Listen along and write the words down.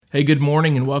Hey, good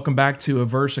morning and welcome back to A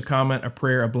Verse, a Comment, a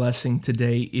Prayer, a Blessing.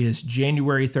 Today is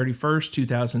January 31st,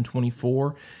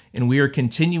 2024, and we are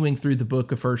continuing through the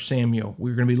book of 1 Samuel.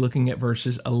 We're going to be looking at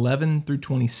verses 11 through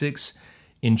 26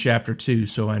 in chapter 2,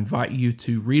 so I invite you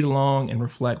to read along and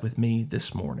reflect with me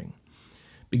this morning.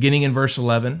 Beginning in verse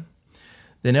 11,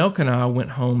 Then Elkanah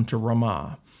went home to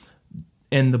Ramah,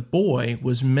 and the boy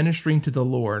was ministering to the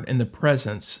Lord in the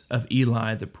presence of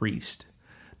Eli the priest.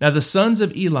 Now the sons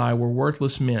of Eli were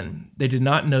worthless men. They did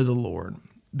not know the Lord.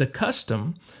 The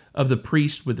custom of the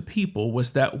priest with the people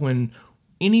was that when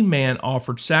any man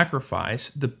offered sacrifice,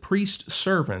 the priest's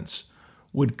servants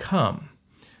would come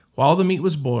while the meat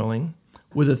was boiling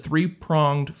with a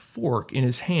three-pronged fork in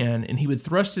his hand, and he would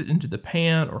thrust it into the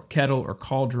pan or kettle or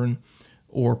cauldron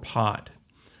or pot.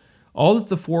 All that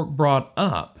the fork brought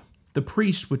up, the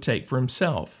priest would take for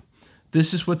himself.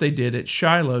 This is what they did at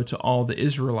Shiloh to all the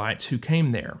Israelites who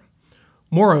came there.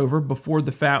 Moreover, before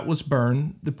the fat was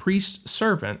burned, the priest's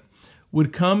servant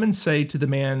would come and say to the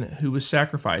man who was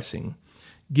sacrificing,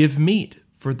 "Give meat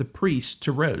for the priest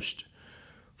to roast,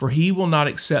 for he will not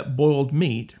accept boiled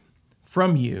meat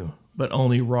from you, but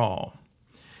only raw."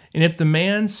 And if the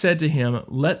man said to him,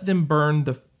 "Let them burn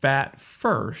the fat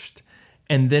first,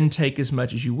 and then take as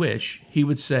much as you wish," he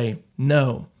would say,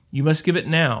 "No, you must give it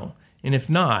now, and if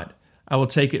not, I will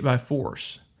take it by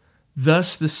force."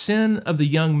 Thus the sin of the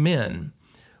young men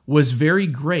was very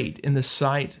great in the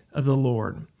sight of the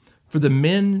Lord, for the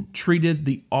men treated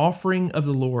the offering of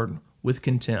the Lord with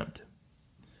contempt.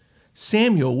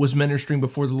 Samuel was ministering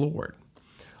before the Lord,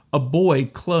 a boy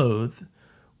clothed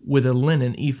with a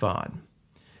linen ephod.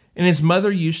 And his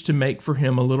mother used to make for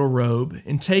him a little robe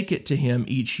and take it to him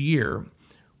each year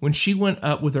when she went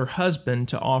up with her husband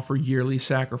to offer yearly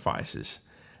sacrifices.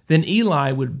 Then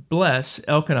Eli would bless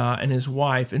Elkanah and his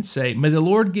wife and say, "May the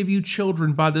Lord give you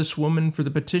children by this woman for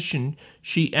the petition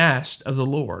she asked of the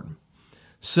Lord."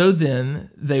 So then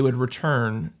they would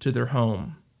return to their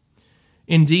home.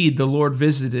 Indeed, the Lord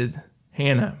visited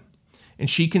Hannah, and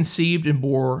she conceived and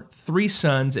bore 3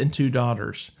 sons and 2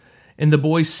 daughters. And the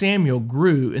boy Samuel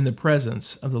grew in the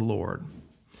presence of the Lord.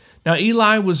 Now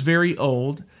Eli was very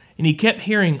old, and he kept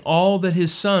hearing all that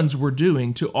his sons were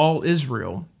doing to all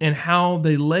Israel, and how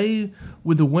they lay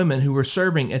with the women who were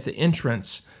serving at the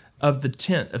entrance of the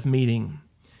tent of meeting.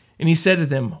 And he said to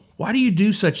them, "Why do you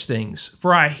do such things?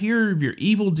 For I hear of your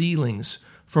evil dealings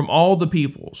from all the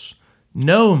peoples.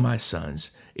 No, my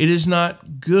sons, it is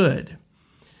not good.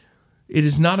 It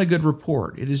is not a good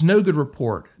report. It is no good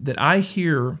report that I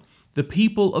hear the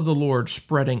people of the Lord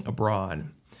spreading abroad.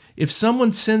 If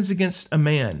someone sins against a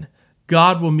man,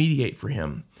 God will mediate for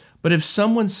him. But if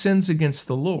someone sins against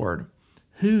the Lord,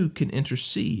 who can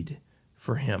intercede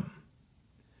for him?"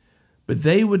 But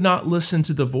they would not listen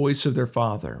to the voice of their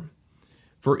father,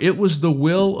 for it was the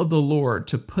will of the Lord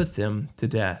to put them to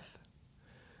death.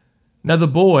 Now the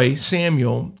boy,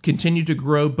 Samuel, continued to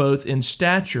grow both in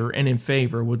stature and in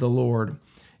favor with the Lord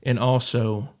and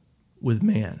also with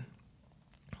man.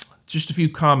 Just a few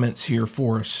comments here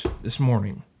for us this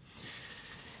morning.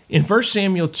 In 1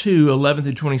 Samuel 2, 11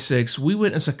 through 26, we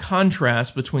witness a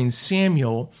contrast between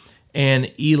Samuel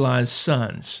and Eli's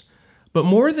sons. But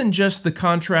more than just the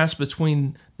contrast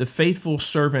between the faithful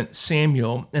servant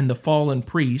Samuel and the fallen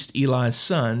priest, Eli's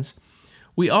sons,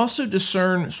 we also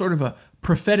discern sort of a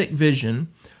prophetic vision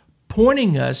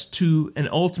pointing us to an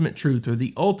ultimate truth, or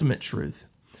the ultimate truth,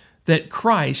 that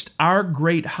Christ, our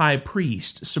great high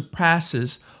priest,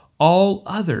 surpasses all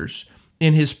others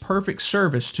in his perfect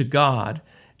service to God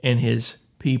and his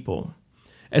people.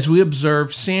 As we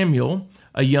observe Samuel,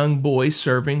 a young boy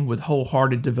serving with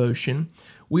wholehearted devotion,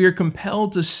 we are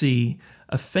compelled to see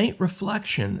a faint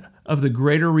reflection of the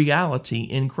greater reality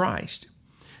in Christ.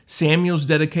 Samuel's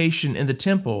dedication in the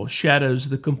temple shadows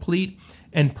the complete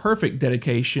and perfect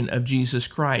dedication of Jesus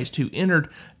Christ, who entered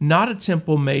not a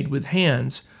temple made with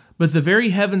hands, but the very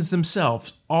heavens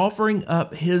themselves, offering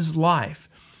up his life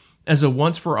as a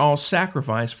once-for-all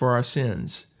sacrifice for our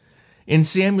sins. In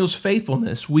Samuel's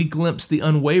faithfulness, we glimpse the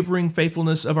unwavering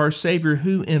faithfulness of our Savior,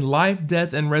 who in life,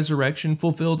 death, and resurrection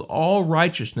fulfilled all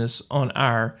righteousness on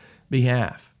our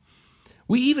behalf.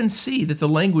 We even see that the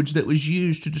language that was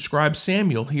used to describe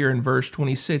Samuel here in verse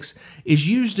 26 is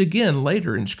used again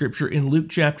later in Scripture in Luke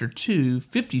chapter 2,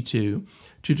 52,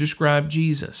 to describe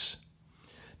Jesus.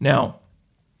 Now,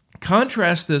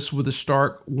 contrast this with the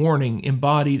stark warning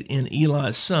embodied in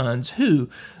Eli's sons, who,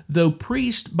 though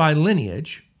priests by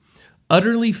lineage,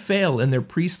 utterly fail in their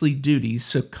priestly duties,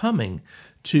 succumbing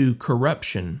to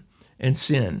corruption and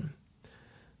sin.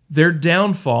 Their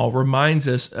downfall reminds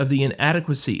us of the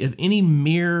inadequacy of any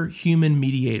mere human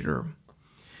mediator.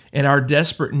 and our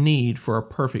desperate need for a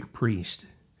perfect priest.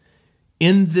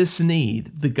 In this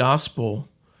need, the gospel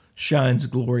shines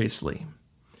gloriously.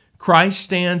 Christ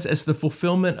stands as the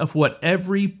fulfillment of what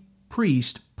every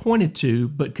priest pointed to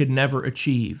but could never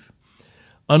achieve.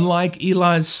 Unlike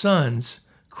Eli's sons,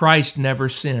 Christ never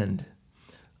sinned.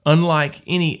 Unlike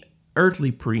any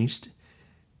earthly priest,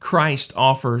 Christ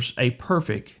offers a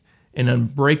perfect and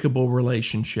unbreakable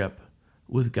relationship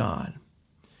with God.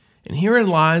 And herein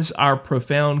lies our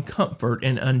profound comfort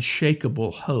and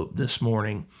unshakable hope this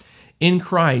morning. In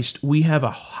Christ, we have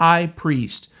a high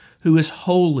priest who is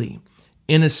holy,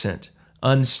 innocent,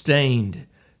 unstained,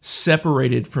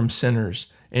 separated from sinners,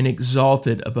 and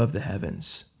exalted above the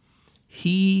heavens.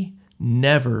 He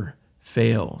never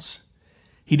fails.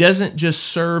 He doesn't just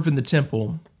serve in the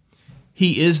temple.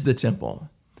 He is the temple,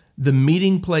 the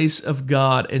meeting place of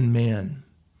God and man.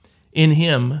 In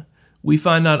him, we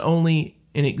find not only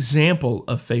an example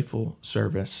of faithful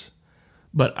service,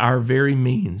 but our very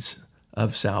means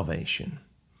of salvation.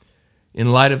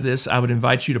 In light of this, I would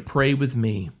invite you to pray with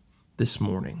me this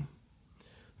morning.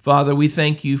 Father, we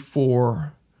thank you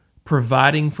for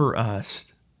providing for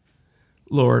us,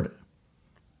 Lord,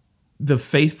 the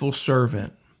faithful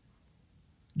servant,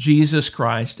 Jesus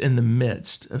Christ, in the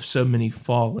midst of so many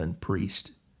fallen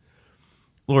priests.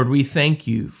 Lord, we thank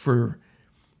you for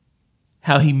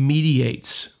how he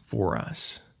mediates for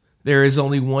us. There is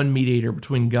only one mediator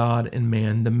between God and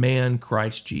man, the man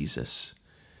Christ Jesus.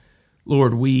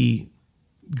 Lord, we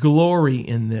glory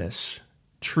in this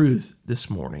truth this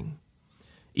morning.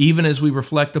 Even as we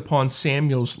reflect upon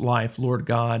Samuel's life, Lord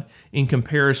God, in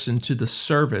comparison to the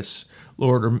service,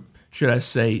 Lord, or should I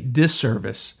say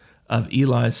disservice of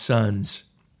Eli's sons,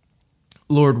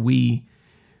 Lord, we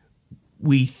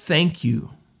thank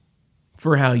you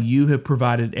for how you have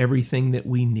provided everything that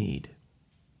we need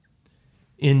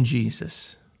in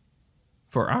Jesus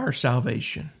for our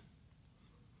salvation.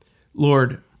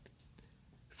 Lord,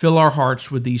 fill our hearts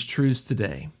with these truths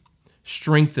today.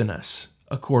 Strengthen us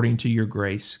according to your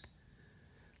grace.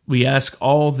 We ask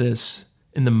all this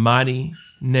in the mighty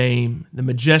name, the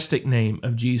majestic name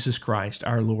of Jesus Christ,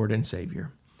 our Lord and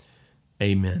Savior.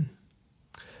 Amen.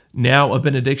 Now a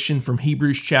benediction from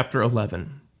Hebrews chapter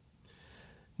 11.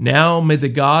 Now may the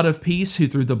God of peace, who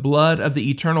through the blood of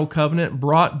the eternal covenant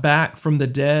brought back from the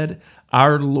dead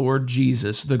our Lord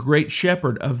Jesus, the great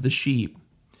shepherd of the sheep,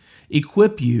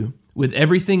 equip you with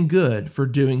everything good for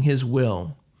doing his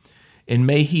will. And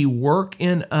may he work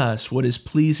in us what is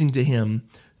pleasing to him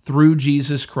through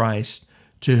Jesus Christ,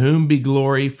 to whom be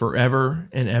glory forever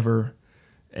and ever.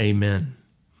 Amen.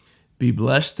 Be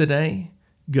blessed today.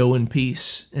 Go in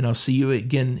peace. And I'll see you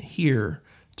again here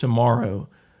tomorrow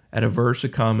at a verse, a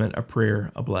comment, a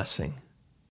prayer, a blessing.